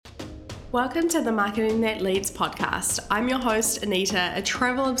Welcome to the Marketing That Leads podcast. I'm your host, Anita, a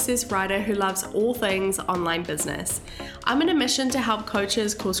travel-obsessed writer who loves all things online business. I'm on a mission to help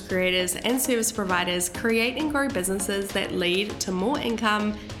coaches, course creators, and service providers create and grow businesses that lead to more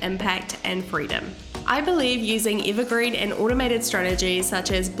income, impact, and freedom. I believe using evergreen and automated strategies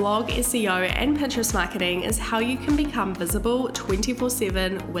such as blog, SEO, and Pinterest marketing is how you can become visible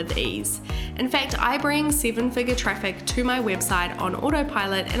 24/7 with ease. In fact, I bring seven-figure traffic to my website on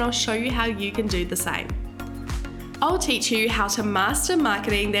autopilot, and I'll show you how you can do the same. I'll teach you how to master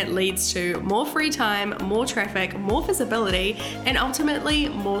marketing that leads to more free time, more traffic, more visibility, and ultimately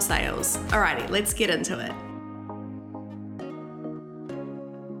more sales. Alrighty, let's get into it.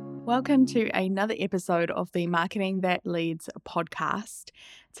 Welcome to another episode of the Marketing That Leads podcast.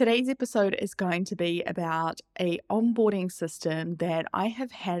 Today's episode is going to be about an onboarding system that I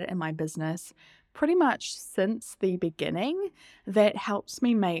have had in my business pretty much since the beginning that helps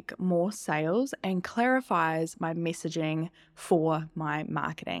me make more sales and clarifies my messaging for my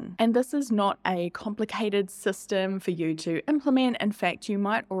marketing. And this is not a complicated system for you to implement. In fact, you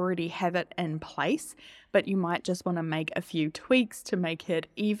might already have it in place, but you might just want to make a few tweaks to make it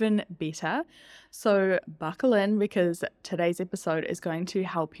even better. So buckle in because today's episode is going to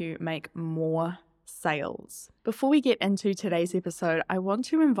help you make more sales. Before we get into today's episode, I want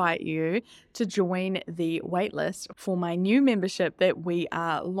to invite you to join the waitlist for my new membership that we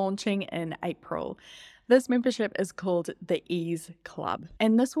are launching in April. This membership is called the Ease Club,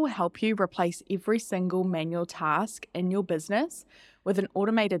 and this will help you replace every single manual task in your business with an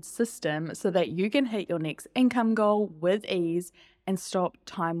automated system so that you can hit your next income goal with ease and stop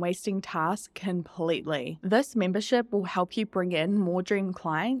time-wasting tasks completely. This membership will help you bring in more dream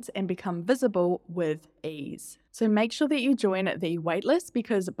clients and become visible with ease. So make sure that you join the waitlist,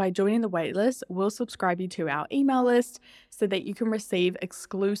 because by joining the waitlist, we'll subscribe you to our email list so that you can receive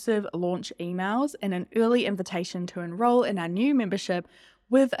exclusive launch emails and an early invitation to enroll in our new membership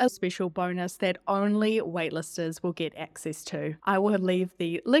with a special bonus that only waitlisters will get access to. I will leave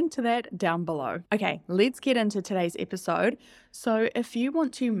the link to that down below. Okay, let's get into today's episode. So if you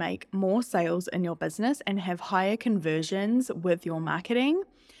want to make more sales in your business and have higher conversions with your marketing,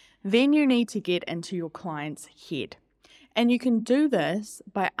 then you need to get into your client's head. And you can do this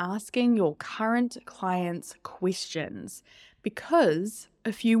by asking your current clients questions, because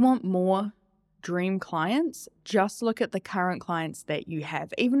if you want more dream clients, just look at the current clients that you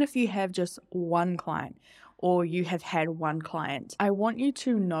have. Even if you have just one client or you have had one client, I want you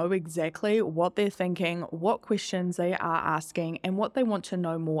to know exactly what they're thinking, what questions they are asking, and what they want to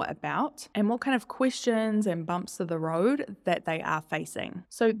know more about, and what kind of questions and bumps of the road that they are facing.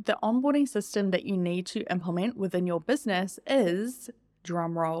 So the onboarding system that you need to implement within your business is,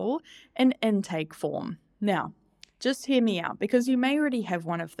 drumroll, an intake form. Now, just hear me out, because you may already have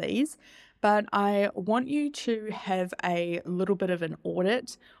one of these, but I want you to have a little bit of an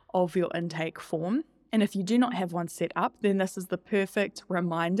audit of your intake form. And if you do not have one set up, then this is the perfect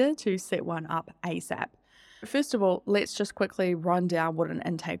reminder to set one up ASAP. First of all, let's just quickly run down what an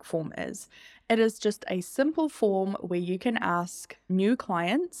intake form is. It is just a simple form where you can ask new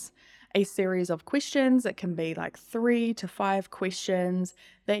clients a series of questions. It can be like 3 to 5 questions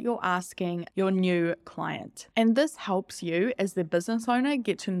that you're asking your new client. And this helps you as the business owner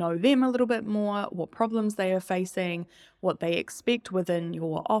get to know them a little bit more, what problems they are facing, what they expect within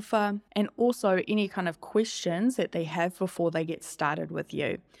your offer, and also any kind of questions that they have before they get started with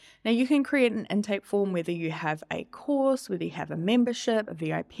you. Now, you can create an intake form whether you have a course, whether you have a membership, a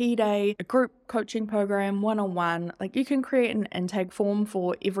VIP day, a group coaching program, one-on-one. Like, you can create an intake form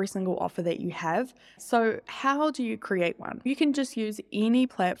for every single offer that you have. So how do you create one? You can just use any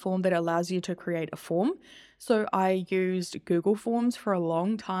platform that allows you to create a form. So I used Google Forms for a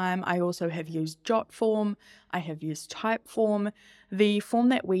long time. I also have used Jotform. I have used Typeform. The form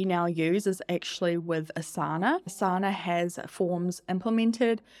that we now use is actually with Asana. Asana has forms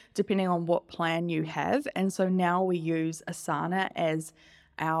implemented depending on what plan you have. And so now we use Asana as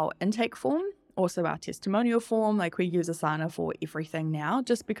our intake form, also our testimonial form. Like, we use Asana for everything now,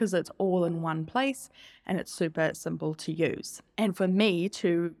 just because it's all in one place and it's super simple to use. And for me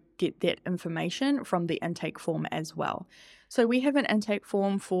to get that information from the intake form as well. So we have an intake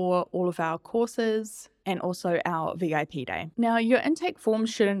form for all of our courses and also our VIP day. Now, your intake form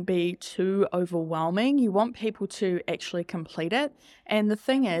shouldn't be too overwhelming. You want people to actually complete it. And the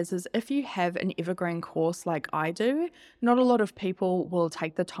thing is if you have an evergreen course like I do, not a lot of people will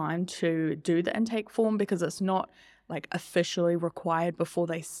take the time to do the intake form because it's not like officially required before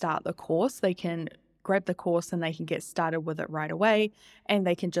they start the course. They can grab the course and they can get started with it right away, and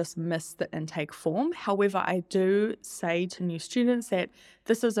they can just miss the intake form. However, I do say to new students that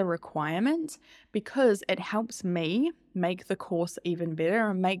this is a requirement because it helps me make the course even better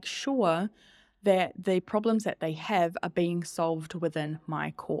and make sure that the problems that they have are being solved within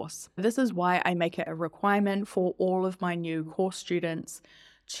my course. This is why I make it a requirement for all of my new course students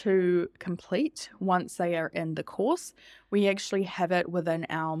to complete once they are in the course. We actually have it within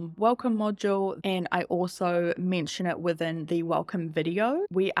our welcome module, and I also mention it within the welcome video.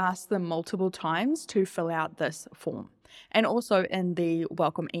 We ask them multiple times to fill out this form. And also in the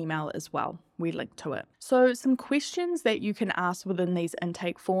welcome email as well, we link to it. So some questions that you can ask within these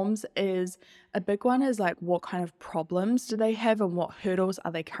intake forms is, a big one is like, what kind of problems do they have and what hurdles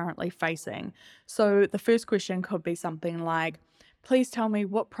are they currently facing? So the first question could be something like, please tell me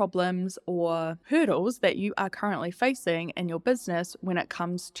what problems or hurdles that you are currently facing in your business when it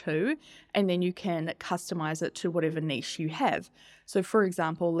comes to, and then you can customize it to whatever niche you have. So for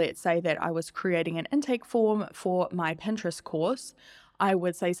example, let's say that I was creating an intake form for my Pinterest course. I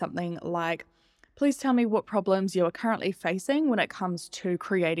would say something like, please tell me what problems you are currently facing when it comes to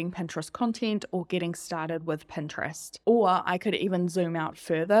creating Pinterest content or getting started with Pinterest. Or I could even zoom out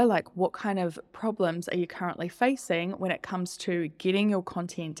further, like what kind of problems are you currently facing when it comes to getting your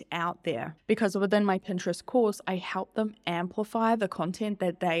content out there? Because within my Pinterest course, I help them amplify the content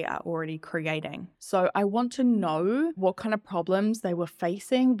that they are already creating. So I want to know what kind of problems they were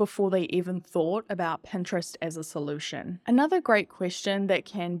facing before they even thought about Pinterest as a solution. Another great question that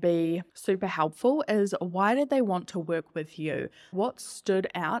can be super helpful is, why did they want to work with you? What stood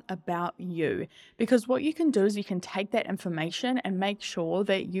out about you? Because what you can do is you can take that information and make sure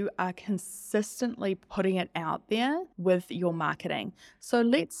that you are consistently putting it out there with your marketing. So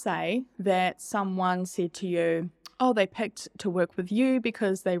let's say that someone said to you, oh, they picked to work with you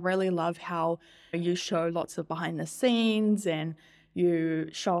because they really love how you show lots of behind the scenes and you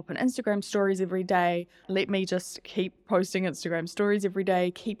show up on Instagram stories every day. Let me just keep posting Instagram stories every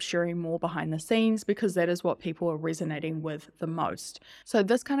day, keep sharing more behind the scenes, because that is what people are resonating with the most. So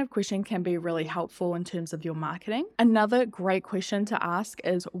this kind of question can be really helpful in terms of your marketing. Another great question to ask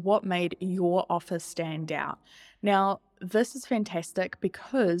is, what made your offer stand out? Now, this is fantastic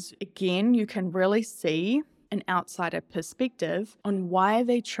because, again, you can really see an outsider perspective on why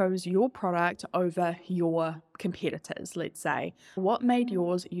they chose your product over your competitors, let's say. What made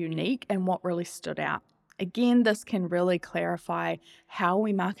yours unique and what really stood out? Again, this can really clarify how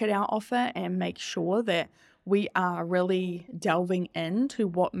we market our offer and make sure that we are really delving into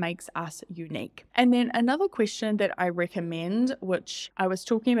what makes us unique. And then another question that I recommend, which I was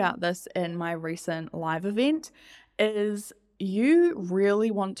talking about this in my recent live event, is you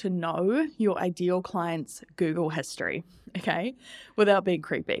really want to know your ideal client's Google history, okay, without being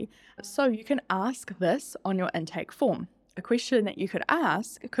creepy. So you can ask this on your intake form. A question that you could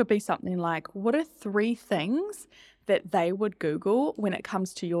ask could be something like, what are 3 things that they would Google when it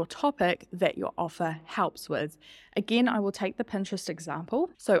comes to your topic that your offer helps with? Again, I will take the Pinterest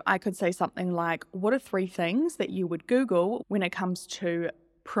example. So I could say something like, what are 3 things that you would Google when it comes to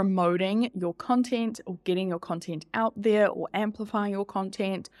promoting your content or getting your content out there or amplifying your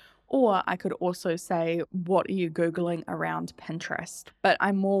content? Or I could also say, what are you Googling around Pinterest? But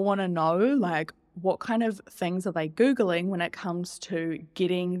I more want to know, like, what kind of things are they Googling when it comes to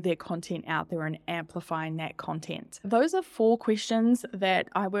getting their content out there and amplifying that content? Those are 4 questions that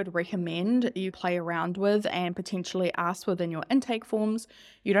I would recommend you play around with and potentially ask within your intake forms.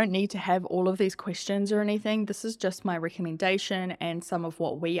 You don't need to have all of these questions or anything. This is just my recommendation and some of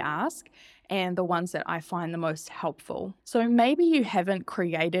what we ask, and the ones that I find the most helpful. So maybe you haven't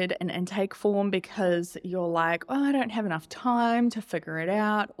created an intake form because you're like, oh, I don't have enough time to figure it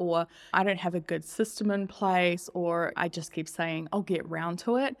out, or I don't have a good system in place, or I just keep saying I'll get round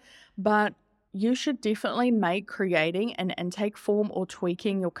to it. But you should definitely make creating an intake form or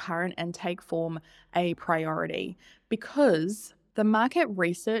tweaking your current intake form a priority, because the market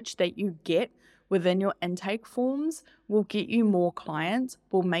research that you get within your intake forms will get you more clients,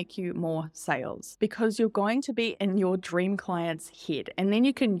 will make you more sales, because you're going to be in your dream client's head, and then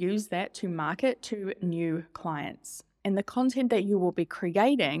you can use that to market to new clients. And the content that you will be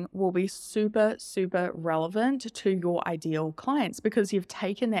creating will be super, super relevant to your ideal clients because you've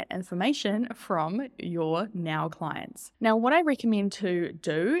taken that information from your now clients. Now, what I recommend to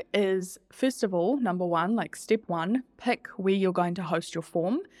do is, first of all, number 1, like step 1, pick where you're going to host your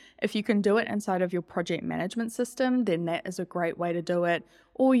form. If you can do it inside of your project management system, then that is a great way to do it.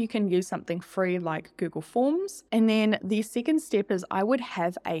 or you can use something free like Google Forms. And then the second step is I would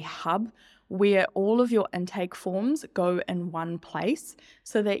have a hub where all of your intake forms go in one place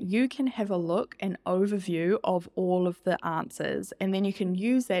so that you can have a look and overview of all of the answers. And then you can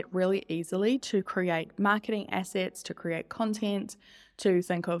use that really easily to create marketing assets, to create content, to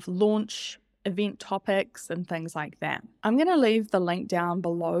think of launch event topics and things like that. I'm going to leave the link down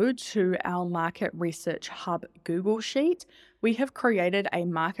below to our Market Research Hub Google Sheet. We have created a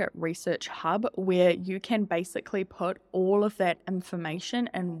market research hub where you can basically put all of that information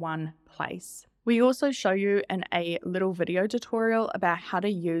in one place. We also show you in a little video tutorial about how to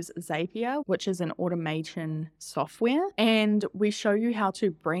use Zapier, which is an automation software, and we show you how to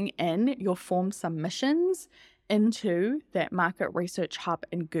bring in your form submissions into that market research hub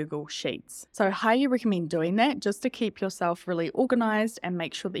in Google Sheets. So I highly recommend doing that just to keep yourself really organized and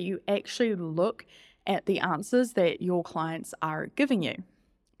make sure that you actually look at the answers that your clients are giving you.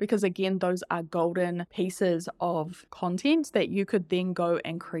 Because again, those are golden pieces of content that you could then go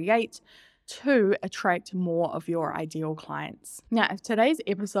and create to attract more of your ideal clients. Now, if today's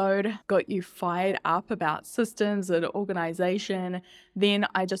episode got you fired up about systems and organization, then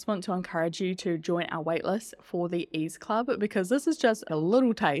I just want to encourage you to join our waitlist for the Ease Club, because this is just a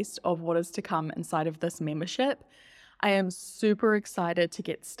little taste of what is to come inside of this membership. I am super excited to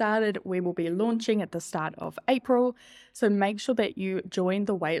get started. We will be launching at the start of April, so make sure that you join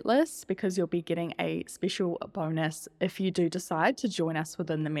the waitlist because you'll be getting a special bonus if you do decide to join us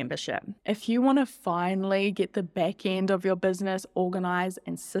within the membership. If you want to finally get the back end of your business organized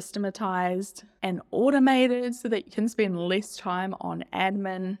and systematized and automated so that you can spend less time on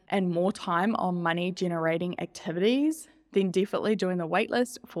admin and more time on money generating activities, then definitely join the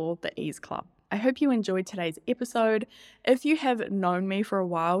waitlist for the Ease Club. I hope you enjoyed today's episode. If you have known me for a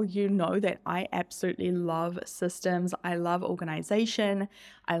while, you know that I absolutely love systems. I love organization.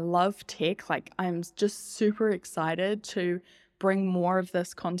 I love tech. I'm just super excited to bring more of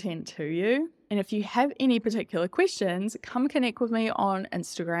this content to you. And if you have any particular questions, come connect with me on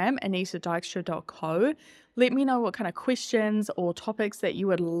Instagram, anitadijkstra.co. Let me know what kind of questions or topics that you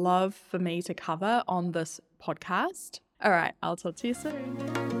would love for me to cover on this podcast. All right, I'll talk to you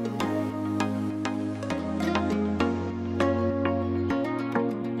soon.